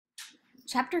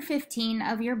Chapter 15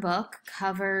 of your book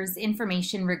covers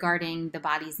information regarding the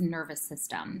body's nervous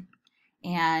system.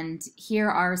 And here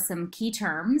are some key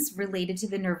terms related to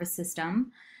the nervous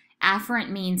system.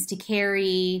 Afferent means to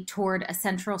carry toward a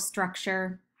central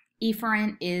structure.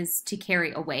 Efferent is to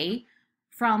carry away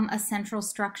from a central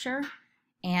structure.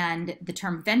 And the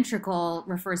term ventricle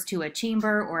refers to a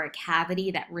chamber or a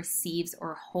cavity that receives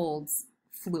or holds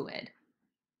fluid.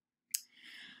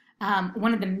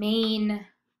 One of the main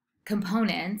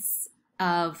components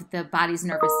of the body's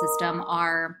nervous system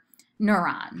are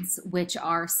neurons, which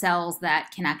are cells that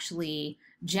can actually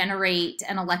generate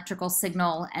an electrical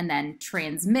signal and then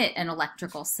transmit an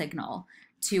electrical signal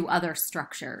to other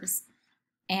structures.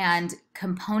 And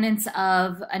components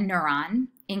of a neuron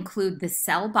include the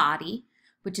cell body,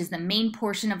 which is the main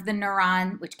portion of the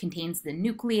neuron, which contains the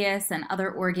nucleus and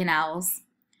other organelles.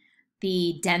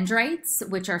 The dendrites,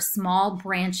 which are small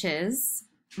branches,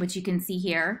 which you can see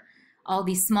here, all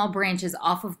these small branches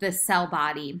off of the cell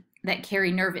body that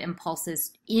carry nerve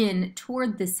impulses in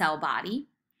toward the cell body.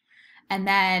 And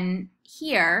then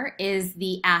here is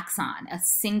the axon, a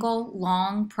single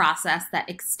long process that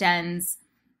extends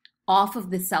off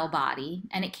of the cell body,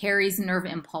 and it carries nerve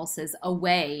impulses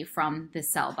away from the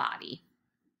cell body.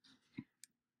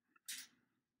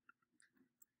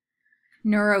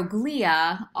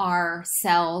 Neuroglia are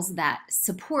cells that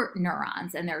support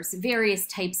neurons, and there's various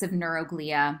types of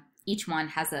neuroglia. Each one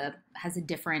has a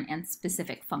different and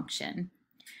specific function.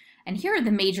 And here are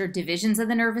the major divisions of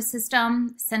the nervous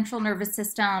system: central nervous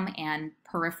system and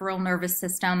peripheral nervous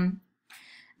system.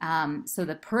 So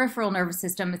the peripheral nervous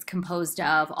system is composed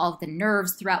of all of the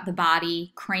nerves throughout the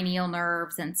body, cranial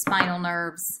nerves and spinal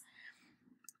nerves.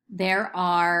 There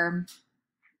are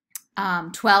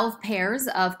 12 pairs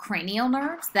of cranial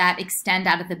nerves that extend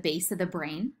out of the base of the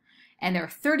brain, and there are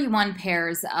 31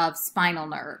 pairs of spinal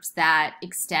nerves that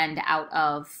extend out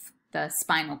of the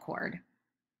spinal cord.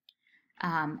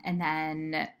 And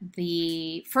then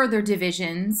the further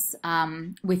divisions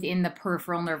within the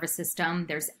peripheral nervous system,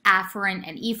 there's afferent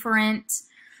and efferent.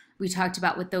 We talked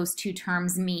about what those two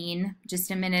terms mean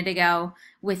just a minute ago.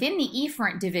 Within the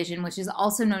efferent division, which is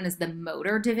also known as the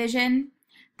motor division,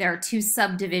 there are two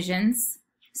subdivisions,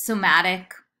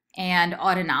 somatic and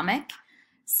autonomic.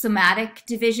 Somatic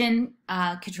division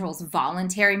controls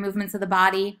voluntary movements of the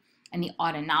body, and the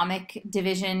autonomic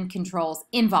division controls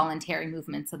involuntary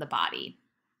movements of the body.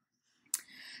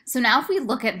 So now if we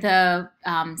look at the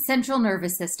central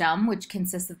nervous system, which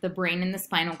consists of the brain and the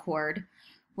spinal cord,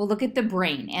 we'll look at the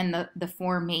brain and the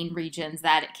four main regions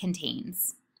that it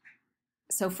contains.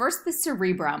 So first, the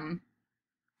cerebrum.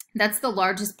 That's the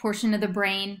largest portion of the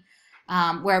brain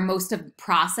where most of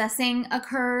processing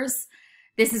occurs.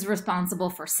 This is responsible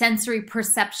for sensory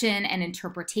perception and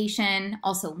interpretation,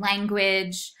 also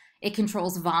language. It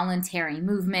controls voluntary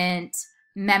movement,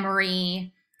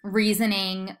 memory,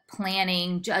 reasoning,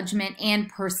 planning, judgment, and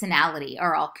personality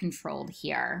are all controlled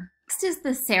here. Next is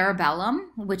the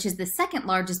cerebellum, which is the second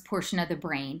largest portion of the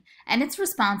brain, and it's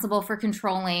responsible for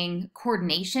controlling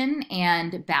coordination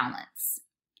and balance.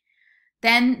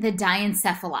 Then the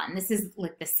diencephalon. This is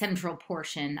like the central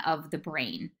portion of the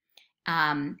brain.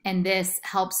 And this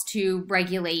helps to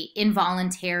regulate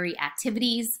involuntary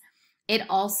activities. It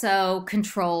also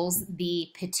controls the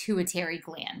pituitary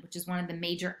gland, which is one of the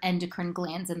major endocrine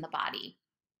glands in the body.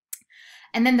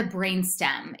 And then the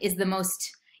brainstem is the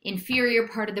most inferior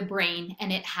part of the brain,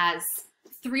 and it has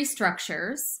three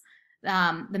structures: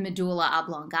 the medulla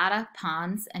oblongata,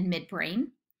 pons, and midbrain.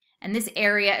 And this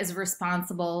area is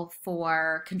responsible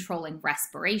for controlling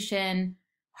respiration,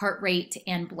 heart rate,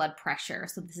 and blood pressure.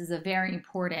 So this is a very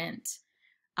important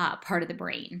part of the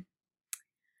brain.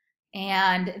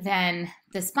 And then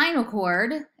the spinal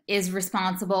cord is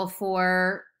responsible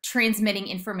for transmitting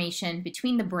information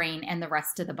between the brain and the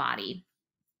rest of the body.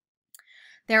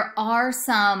 There are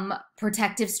some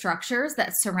protective structures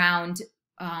that surround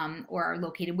or are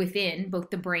located within both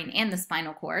the brain and the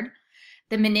spinal cord.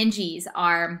 The meninges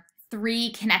are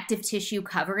three connective tissue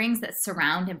coverings that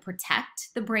surround and protect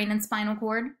the brain and spinal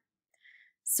cord.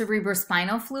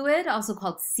 Cerebrospinal fluid, also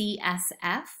called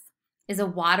CSF, is a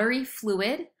watery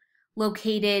fluid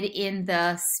located in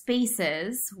the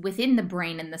spaces within the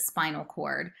brain and the spinal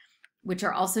cord, which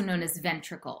are also known as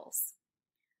ventricles.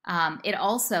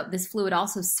 This fluid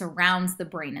also surrounds the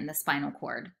brain and the spinal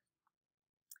cord.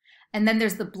 And then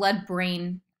there's the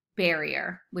blood-brain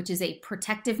barrier, which is a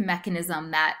protective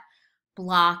mechanism that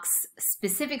blocks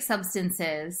specific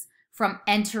substances from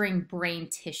entering brain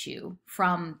tissue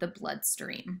from the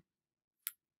bloodstream.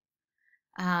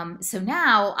 So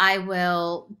now I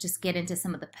will just get into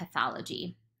some of the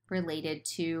pathology related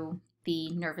to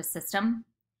the nervous system.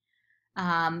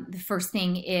 The first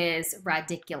thing is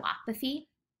radiculopathy,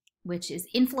 which is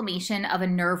inflammation of a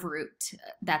nerve root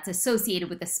that's associated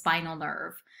with the spinal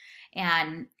nerve.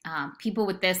 And people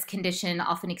with this condition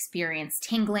often experience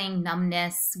tingling,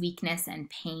 numbness, weakness, and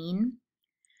pain.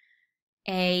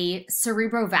 A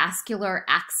cerebrovascular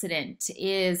accident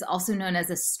is also known as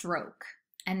a stroke,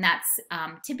 and that's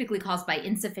typically caused by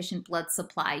insufficient blood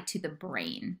supply to the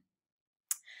brain.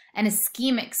 An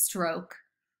ischemic stroke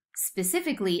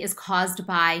specifically is caused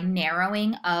by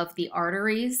narrowing of the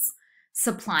arteries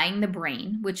supplying the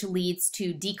brain, which leads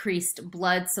to decreased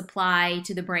blood supply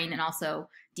to the brain and also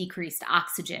decreased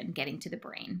oxygen getting to the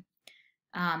brain.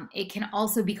 It can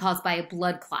also be caused by a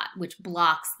blood clot, which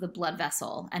blocks the blood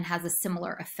vessel and has a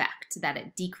similar effect, that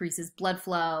it decreases blood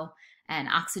flow and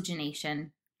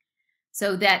oxygenation.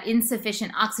 So that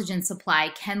insufficient oxygen supply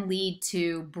can lead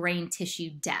to brain tissue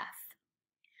death.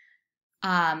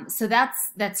 So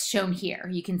that's shown here.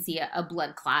 You can see a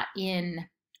blood clot in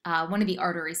one of the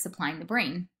arteries supplying the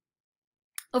brain.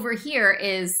 Over here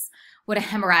is what a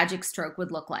hemorrhagic stroke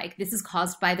would look like. This is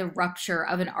caused by the rupture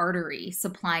of an artery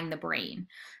supplying the brain.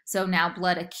 So now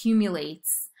blood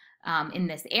accumulates in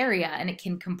this area, and it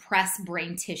can compress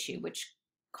brain tissue, which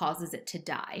causes it to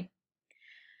die.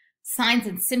 Signs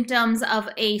and symptoms of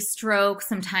a stroke,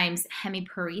 sometimes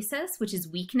hemiparesis, which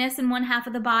is weakness in one half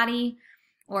of the body,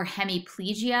 or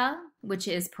hemiplegia, which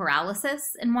is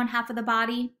paralysis in one half of the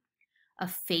body,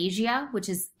 aphasia, which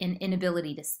is an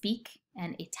inability to speak,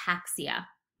 and ataxia,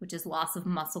 which is loss of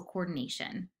muscle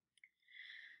coordination.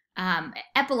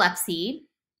 Epilepsy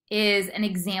is an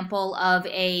example of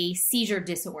a seizure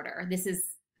disorder. This is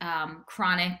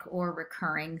chronic or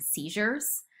recurring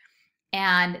seizures,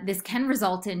 and this can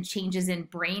result in changes in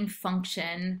brain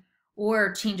function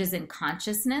or changes in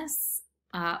consciousness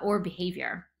or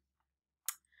behavior.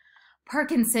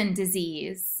 Parkinson's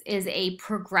disease is a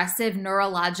progressive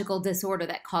neurological disorder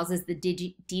that causes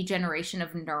the degeneration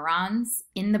of neurons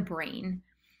in the brain.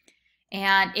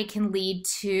 And it can lead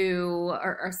to,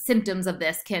 or symptoms of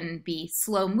this can be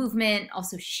slow movement,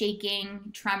 also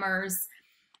shaking, tremors,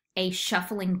 a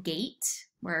shuffling gait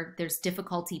where there's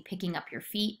difficulty picking up your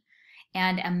feet,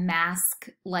 and a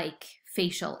mask-like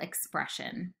facial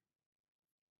expression.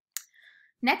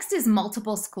 Next is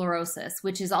multiple sclerosis,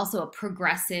 which is also a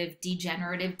progressive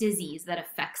degenerative disease that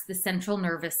affects the central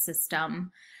nervous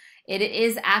system. It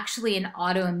is actually an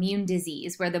autoimmune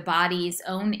disease where the body's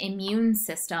own immune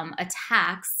system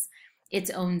attacks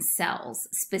its own cells.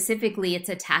 Specifically, it's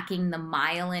attacking the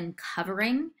myelin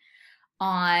covering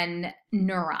on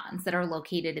neurons that are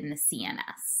located in the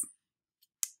CNS.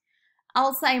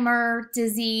 Alzheimer's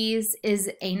disease is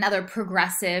another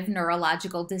progressive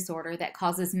neurological disorder that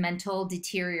causes mental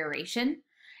deterioration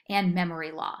and memory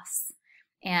loss.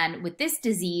 And with this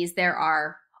disease, there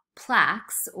are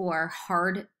plaques or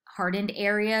hardened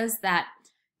areas that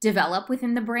develop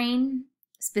within the brain,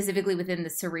 specifically within the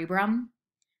cerebrum,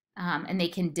 and they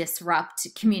can disrupt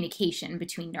communication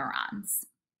between neurons.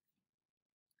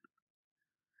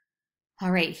 All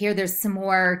right, here there's some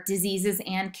more diseases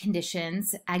and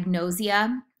conditions.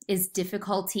 Agnosia is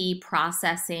difficulty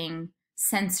processing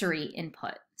sensory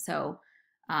input. So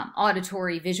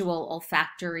auditory, visual,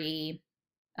 olfactory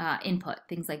input,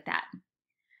 things like that.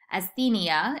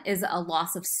 Asthenia is a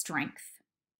loss of strength.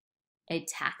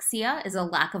 Ataxia is a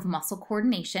lack of muscle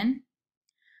coordination.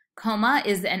 Coma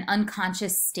is an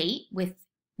unconscious state with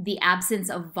the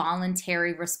absence of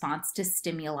voluntary response to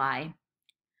stimuli.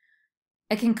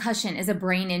 A concussion is a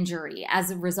brain injury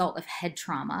as a result of head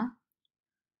trauma.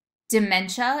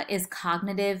 Dementia is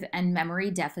cognitive and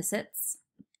memory deficits.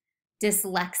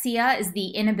 Dyslexia is the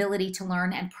inability to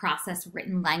learn and process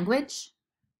written language.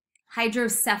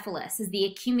 Hydrocephalus is the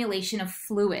accumulation of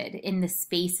fluid in the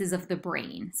spaces of the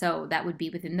brain. So that would be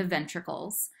within the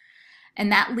ventricles. And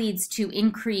that leads to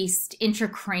increased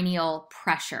intracranial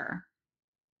pressure.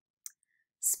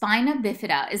 Spina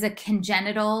bifida is a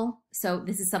congenital, so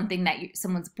this is something that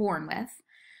someone's born with,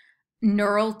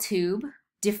 neural tube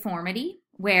deformity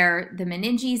where the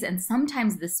meninges and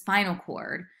sometimes the spinal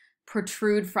cord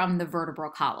protrude from the vertebral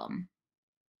column.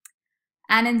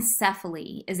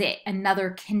 Anencephaly is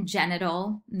another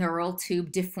congenital neural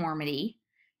tube deformity.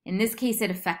 In this case, it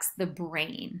affects the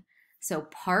brain. So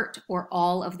part or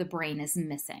all of the brain is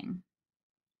missing.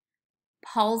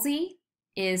 Palsy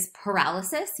is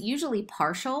paralysis, usually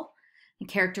partial, and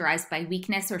characterized by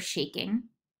weakness or shaking.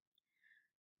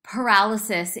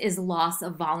 Paralysis is loss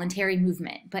of voluntary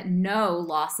movement, but no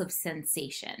loss of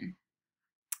sensation.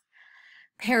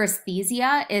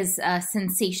 Paresthesia is a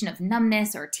sensation of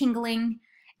numbness or tingling,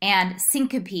 and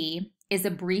syncope is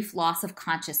a brief loss of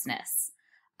consciousness.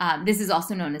 This is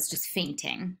also known as just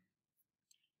fainting.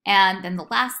 And then the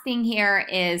last thing here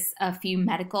is a few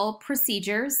medical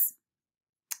procedures.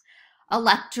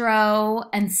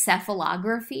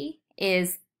 Electroencephalography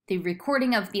is the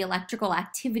recording of the electrical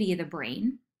activity of the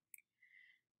brain.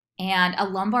 And a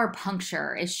lumbar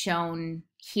puncture is shown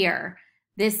here.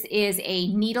 This is a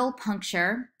needle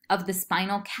puncture of the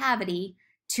spinal cavity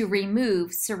to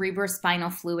remove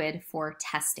cerebrospinal fluid for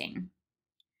testing.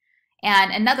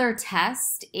 And another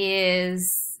test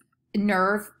is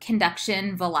nerve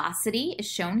conduction velocity is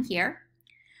shown here.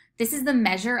 This is the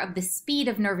measure of the speed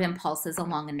of nerve impulses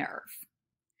along a nerve.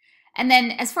 And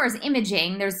then as far as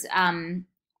imaging, there's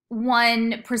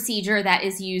one procedure that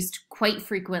is used quite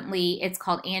frequently. It's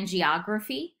called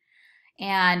angiography.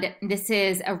 And this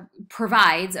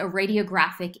provides a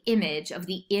radiographic image of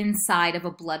the inside of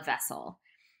a blood vessel.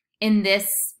 In this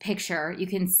picture, you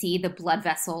can see the blood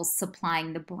vessels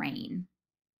supplying the brain.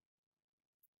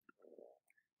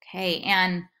 Okay,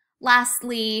 and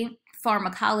lastly,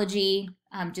 pharmacology,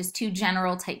 just two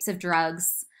general types of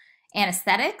drugs.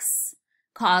 Anesthetics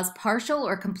cause partial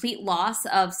or complete loss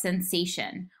of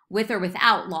sensation with or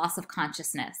without loss of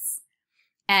consciousness.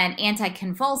 And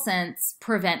anticonvulsants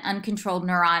prevent uncontrolled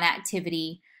neuron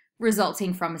activity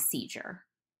resulting from a seizure.